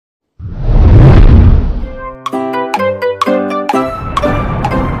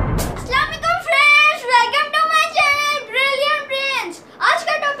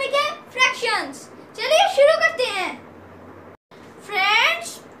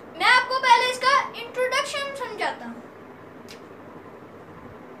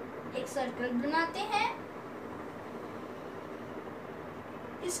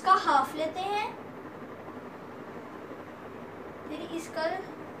लेते हैं, फिर इसका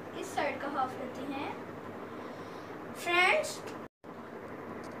इस साइड का हाफ लेते हैं। Friends,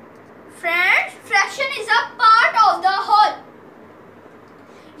 fraction is a part of the whole.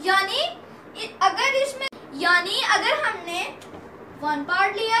 यानी अगर हमने 1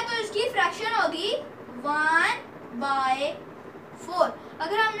 पार्ट लिया तो इसकी फ्रैक्शन होगी 1/4।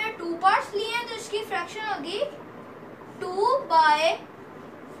 अगर हमने 2 पार्ट्स लिए हैं तो इसकी फ्रैक्शन होगी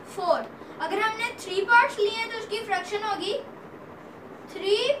 2/4। अगर हमने 3 पार्ट्स लिए हैं तो इसकी फ्रैक्शन होगी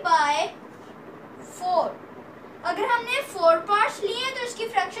 3/4। अगर हमने 4 पार्ट्स लिए हैं तो इसकी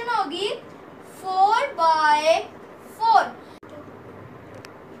फ्रैक्शन होगी 4/4।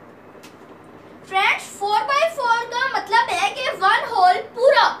 फ्रेंड्स, 4/4 का मतलब है कि 1 होल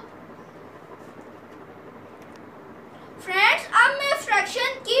पूरा। फ्रेंड्स, अब मैं फ्रैक्शन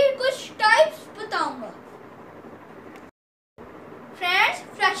की कुछ टाइप्स बताऊंगा। फ्रेंड्स,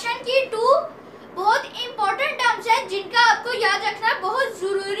 फ्रैक्शन की 2 बहुत इंपॉर्टेंट टर्म्स हैं जिनका आपको याद रखना बहुत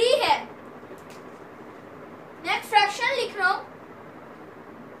जरूरी है। नेक्स्ट फ्रैक्शन लिख रहा हूं,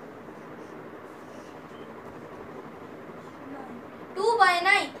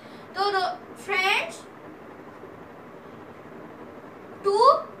 2/9। तो फ्रेंड्स, 2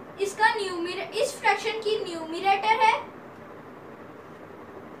 इसका इस फ्रैक्शन की न्यूमरेटर है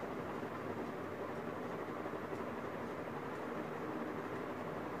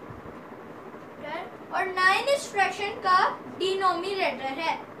और 9 इस फ्रैक्शन का डिनोमिनेटर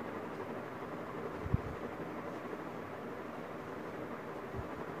है।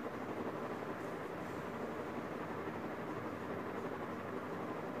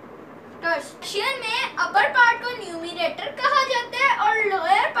 फ्रैक्शन में अपर पार्ट को न्यूमरेटर कहा जाता है और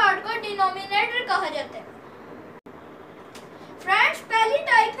लोअर पार्ट को डिनोमिनेटर कहा जाता है। फ्रेंड्स, पहली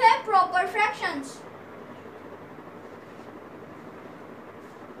टाइप है प्रॉपर फ्रैक्शंस।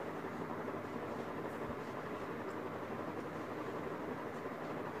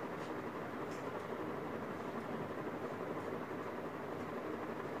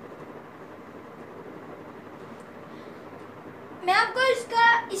 मैं आपको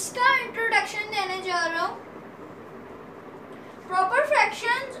इसका इंट्रोडक्शन देने जा रहा हूं। प्रॉपर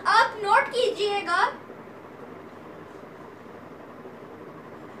फ्रैक्शंस आप नोट कीजिएगा।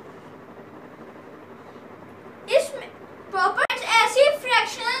 इसमें प्रॉपर ऐसी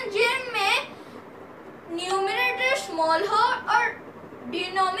फ्रैक्शन जिनमें न्यूमरेटर स्मॉल हो और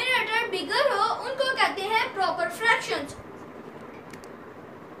डिनोमिनेटर बिगर हो, उनको कहते हैं proper fractions.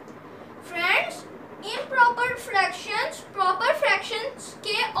 Friends, improper fractions proper fractions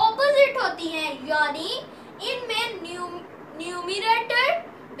के ऑपोजिट होती हैं, यानी इनमें न्यूमरेटर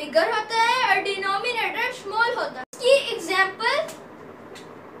बिगर होता है और डिनोमिनेटर स्मॉल होता है। इसकी एग्जांपल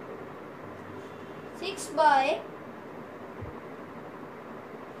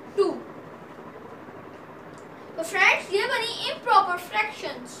 6/2। तो फ्रेंड्स, ये बनी इम्प्रॉपर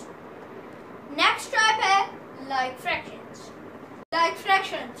फ्रैक्शंस। नेक्स्ट टाइप है लाइक फ्रैक्शंस।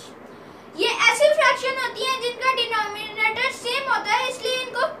 ये ऐसी फ्रैक्शन होती हैं जिनका डिनोमिनेटर सेम होता है, इसलिए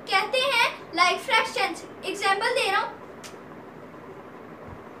इनको कहते हैं लाइक फ्रैक्शंस। एग्जांपल दे रहा हूं,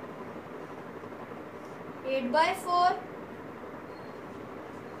 8/4,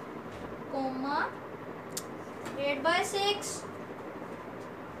 8/6,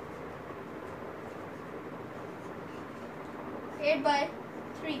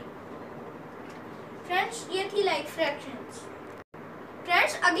 8/3। फ्रेंड्स, ये थी लाइक फ्रैक्शंस।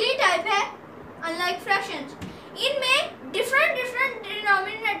 फ्रेंड्स, अगली टाइप है अनलाइक फ्रैक्शंस। इनमें डिफरेंट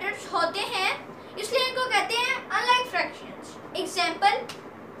डिनोमिनेटर्स होते हैं, इसलिए इनको कहते हैं अनलाइक फ्रैक्शंस। एग्जांपल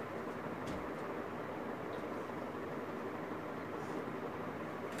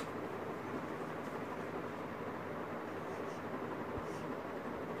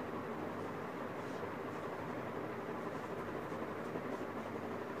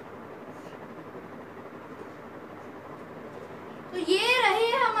 2 ये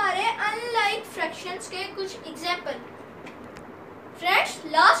रहे हमारे अनलाइक फ्रैक्शंस के कुछ एग्जांपल। फ्रेंड्स,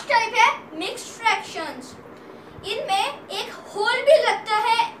 लास्ट टाइप है मिक्स्ड फ्रैक्शंस। इनमें एक होल भी लगता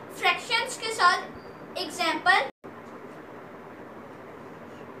है फ्रैक्शंस के साथ। Example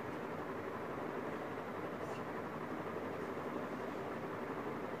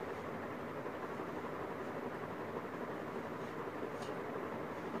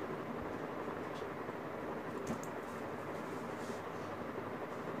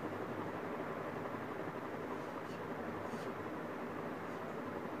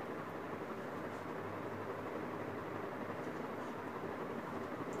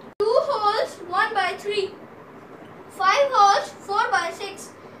 1/3, 5 holes 4/6,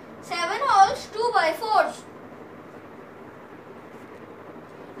 7 holes 2/4।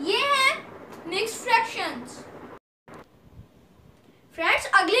 ये है मिक्स्ड फ्रैक्शंस। फ्रेंड्स,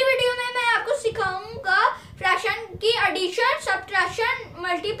 अगली वीडियो में मैं आपको सिखाऊंगा फ्रैक्शन की एडिशन, सब्ट्रैक्शन,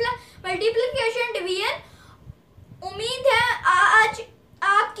 मल्टीप्लिकेशन, डिवीजन। उम्मीद है आज